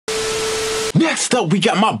Next up, we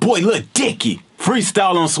got my boy Lil Dicky.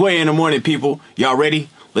 Freestyle on Sway in the morning, people. Y'all ready?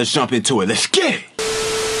 Let's jump into it. Let's get it.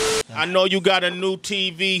 I know you got a new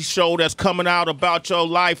TV show that's coming out about your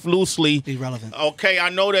life loosely. Irrelevant. Okay, I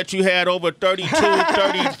know that you had over 32,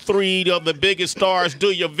 33 of the biggest stars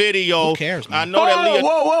do your video. Who cares, man? I know that Leah...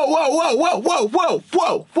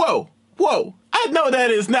 Whoa. I know that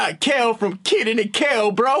is not Kel from Kid and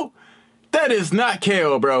Kel, bro. That is not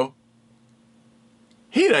Kel, bro.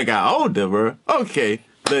 He done got older, bro. Okay.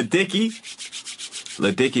 Lil Dicky.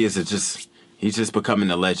 Lil Dicky he's just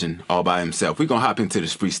becoming a legend all by himself. We're gonna hop into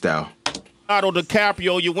this freestyle. Leonardo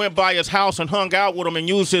DiCaprio, you went by his house and hung out with him and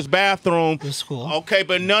used his bathroom. That's cool. Okay,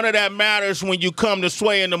 but none of that matters when you come to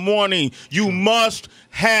Sway in the morning. You must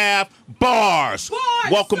have bars.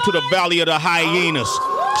 Welcome to the Valley of the Hyenas.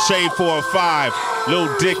 Shade 4 or 5.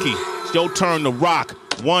 Lil Dicky, it's your turn to rock.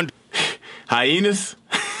 One. Hyenas?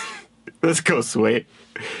 Let's go, Sway.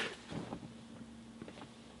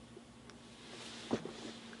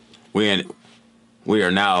 We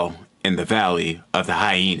are now in the Valley of the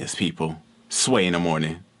Hyenas, people. Sway in the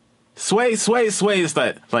morning. Sway is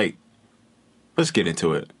like, let's get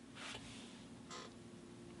into it.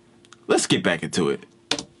 Let's get back into it.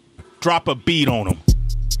 Drop a beat on him.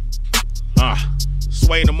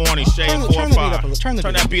 Sway in the morning, Shade 4 or 5. Turn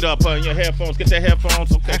that beat up in your headphones. Get that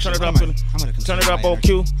headphones. Okay, Actually, turn it up. Turn it up,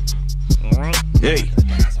 OQ. All right. Hey.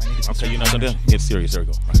 Okay, you're not gonna get serious. There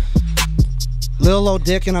we go. Lil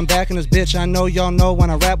Dick and I'm back in this bitch. I know y'all know when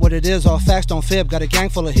I rap what it is. All facts don't fib. Got a gang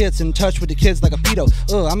full of hits. In touch with the kids like a pedo.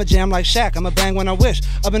 I'm a jam like Shaq. I'm a bang when I wish.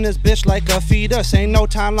 Up in this bitch like a fetus. Ain't no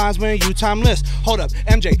timelines when you timeless. Hold up,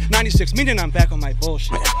 MJ 96. Meaning I'm back on my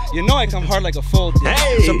bullshit. You know I come hard like a full dick.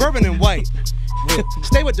 Hey. Suburban and white.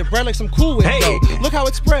 Stay with the bread like some Cool Whip, though. Look how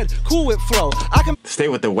it spread. Cool Whip flow. I can Stay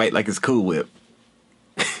with the white like it's Cool Whip.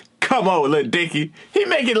 Come on, Lil Dicky. He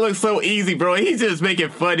make it look so easy, bro. He's just making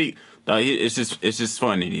funny. No, it's just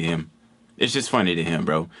funny to him. It's just funny to him,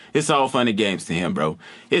 bro. It's all funny games to him, bro.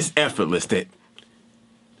 It's effortless that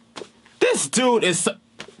this dude is.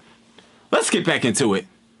 Let's get back into it.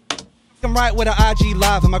 I'm right with an IG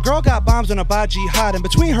live, and my girl got bombs on a by jihad, and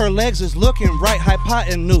between her legs is looking right,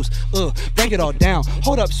 hypotenuse. Break it all down.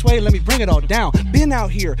 Hold up, Sway, let me bring it all down. Been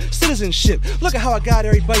out here, citizenship. Look at how I got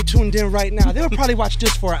everybody tuned in right now. They would probably watch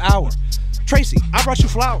this for an hour. Tracy, I brought you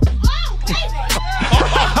flowers.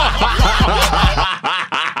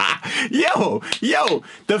 Yo,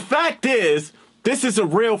 the fact is, this is a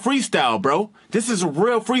real freestyle, bro. This is a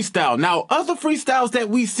real freestyle. Now, other freestyles that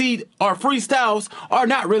we see are freestyles are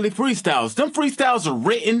not really freestyles. Them freestyles are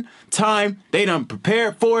written, time, they done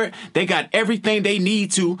prepared for it. They got everything they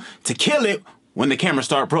need to kill it when the camera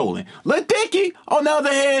start rolling. Lil Dicky, on the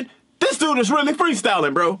other hand, this dude is really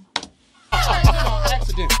freestyling, bro.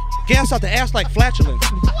 Accident. Gas out the ass like flatulence.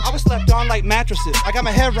 I was slept on like mattresses. I got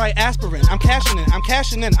my head right, aspirin. I'm cashing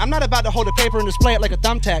in. I'm not about to hold a paper and display it like a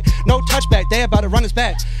thumbtack. No touchback, they about to run his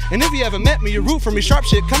back. And if you ever met me, you root for me, sharp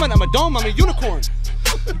shit. Coming, I'm a dome, I'm a unicorn.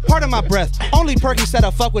 Part of my breath. Only Perky said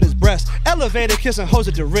I fuck with his breast. Elevator kissing hoes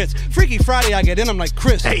at the Ritz. Freaky Friday, I get in, I'm like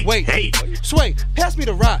Chris. Wait. Sway, pass me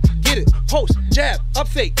the rock. Get it. Post, jab, up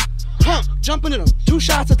fake. Pump, jumping in them. 2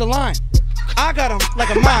 shots at the line. I got him like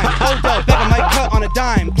a mine. Hold up, back mic cut on a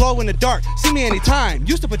dime. Glow in the dark, see me anytime.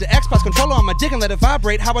 Used to put the Xbox controller on my dick and let it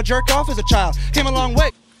vibrate. How I jerked off as a child. Came a long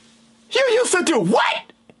way. You used to do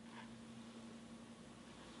what?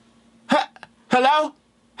 Hello?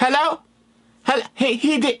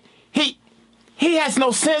 He has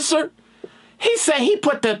no censor. He said he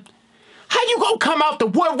put the. How you gonna come out the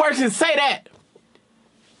woodworks and say that?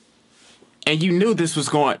 And you knew this was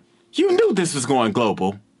going. You knew this was going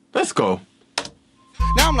global. Let's go.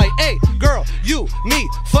 Now I'm like, hey, girl, you, me,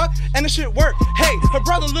 fuck, and the shit work. Hey, her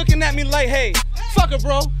brother looking at me like, hey, fuck her,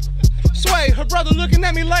 bro. Sway, her brother looking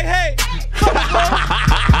at me like, hey, fuck her, bro.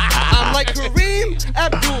 I'm like Kareem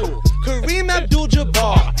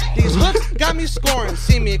Abdul-Jabbar. These hooks got me scoring.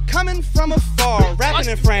 See me coming from afar. Rapping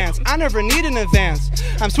in France, I never need an advance.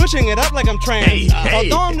 I'm switching it up like I'm trans.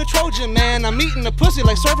 Although I'm the Trojan man, I'm eating the pussy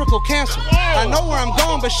like cervical cancer. I know where I'm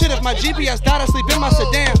going, but shit, if my GPS died, I sleep in my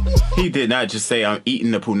sedan. He did not just say I'm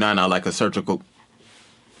eating the punana like a surgical.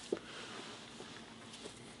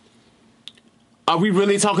 Are we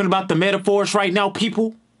really talking about the metaphors right now,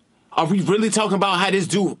 people? Are we really talking about how this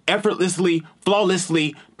dude effortlessly,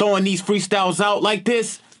 flawlessly throwing these freestyles out like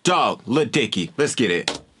this? Dog, Lil Dicky, let's get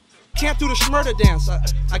it. Can't do the schmurder dance.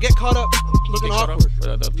 I get caught up looking awkward.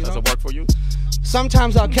 Does it work for you?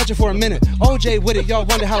 Sometimes I'll catch it for a minute. OJ with it, y'all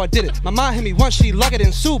wonder how I did it. My mom hit me once, she lug it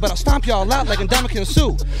and sue, but I'll stomp y'all out like Ndamukong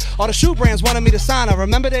Suh. All the shoe brands wanted me to sign. I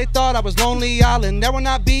remember they thought I was Lonely Island. There will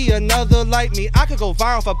not be another like me. I could go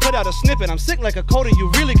viral if I put out a snippet. I'm sick like a cold and you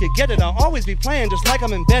really could get it. I'll always be playing just like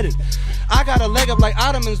I'm embedded. I got a leg up like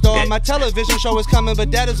Ottoman's dog. My television show is coming,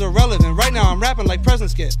 but that is irrelevant. Right now I'm rapping like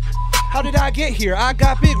President's Kid. How did I get here? I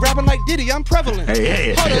got big rapping like Diddy, I'm prevalent.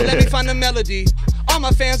 Hold on, let me find the melody. All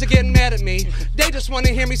my fans are getting mad at me. They just want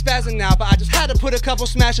to hear me spazzing now, but I just had to put a couple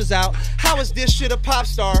smashes out. How is this shit a pop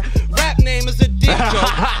star? Rap name is a dick joke.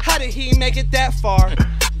 How did he make it that far?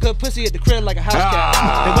 Good pussy at the crib like a house cat.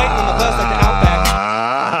 They waiting on the bus like the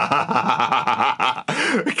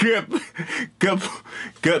Outback.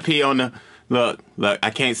 Good pee on the... Look, I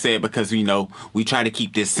can't say it because, you know, we try to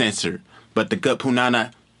keep this censored. But the good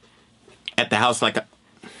punana at the house like a...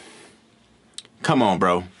 Come on,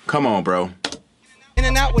 bro. Come on, bro. In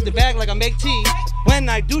and out with the bag like I make tea. When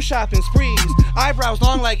I do shopping sprees, eyebrows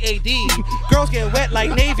long like AD. Girls get wet like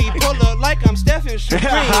Navy, pull up like I'm Stephen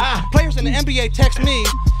Curry. Players in the NBA text me.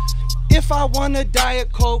 If I want a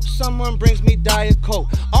Diet Coke, someone brings me Diet Coke.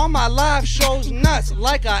 All my live shows nuts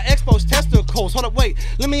like I expose testicles. Hold up, wait,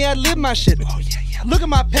 let me ad-lib my shit. Oh yeah, look at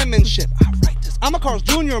my penmanship. I write this. I'm a Carl's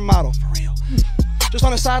Jr. model, for real. Just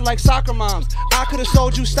on the side like soccer moms. I could've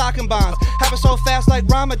sold you stocking bonds. Have it so fast like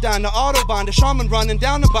Ramadan. The Autobahn, the Shaman running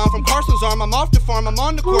down the bomb from Carson's arm. I'm off the farm, I'm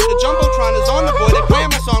on the court. The Jumbotron is on the board. They playing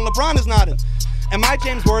my song, LeBron is nodding. Am I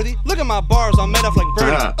James Worthy? Look at my bars, I'm made up like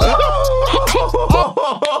Bernie.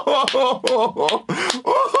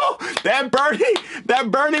 That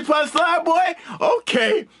Bernie punchline, boy?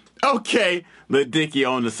 Okay. Lil Dicky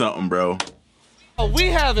on to something, bro. We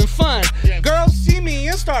having fun. Girls see me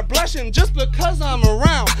and start blushing just because I'm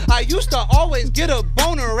around. I used to always get a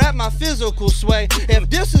boner at my physical sway. If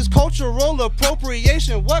this is cultural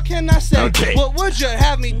appropriation, what can I say? Okay. What would you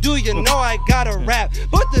have me do? You know I gotta rap,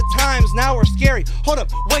 but the times now are scary. Hold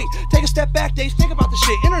up, wait, take a step back, Dave. Think about the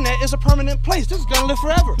shit. Internet is a permanent place. This is gonna live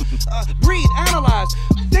forever. Breathe, analyze,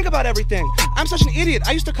 think about everything. I'm such an idiot.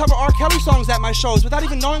 I used to cover R. Kelly songs at my shows without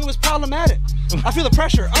even knowing it was problematic. I feel the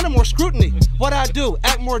pressure, under more scrutiny. What I do,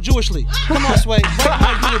 act more Jewishly. Come on, Sway, break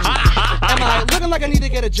my eulogy. Am I looking like I need to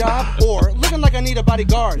get a job or looking like I need a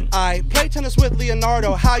bodyguard? I play tennis with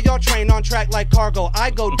Leonardo. How y'all train on track like cargo?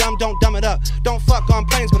 I go dumb, don't dumb it up. Don't fuck on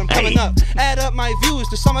planes, but I'm coming up. Add up my views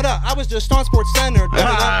to sum it up. I was just on Sports Center. I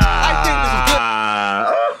think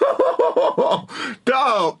this is good.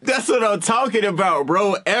 Dog, that's what I'm talking about,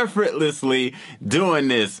 bro. Effortlessly doing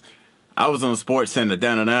this. I was on Sports Center,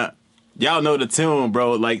 down and out. Y'all know the tune,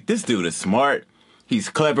 bro. Like, this dude is smart. He's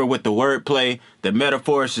clever with the wordplay. The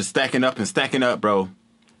metaphors just stacking up, bro.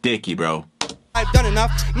 Dicky, bro. I've done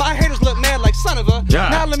enough. My haters look mad like son of a. Yeah.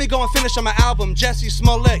 Now let me go and finish on my album, Jesse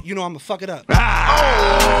Smollett. You know I'ma fuck it up. And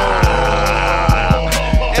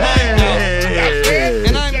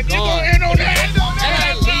I'm gone. And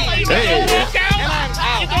I leave. And I'm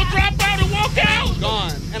out. You gonna drop out and walk out?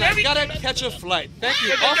 Gone. And I gotta catch a flight. Thank you.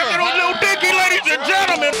 Lil Dicky, ladies and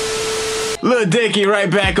gentlemen. Lil Dicky right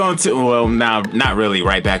back on not really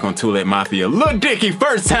right back on TooLITMafia. Lil Dicky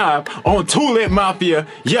first time on TooLITMafia.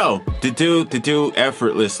 Yo, the dude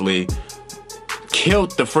effortlessly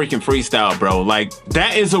killed the freaking freestyle, bro. Like,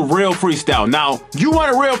 that is a real freestyle. Now, you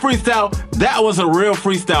want a real freestyle? That was a real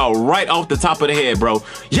freestyle right off the top of the head, bro.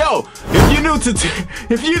 Yo, if you're new to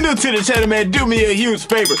the channel, man, do me a huge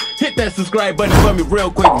favor. Hit that subscribe button for me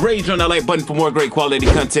real quick. Rage on that like button for more great quality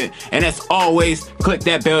content. And as always, click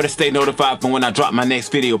that bell to stay notified for when I drop my next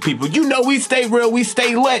video, people. You know we stay real, we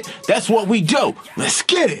stay lit. That's what we do. Let's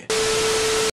get it.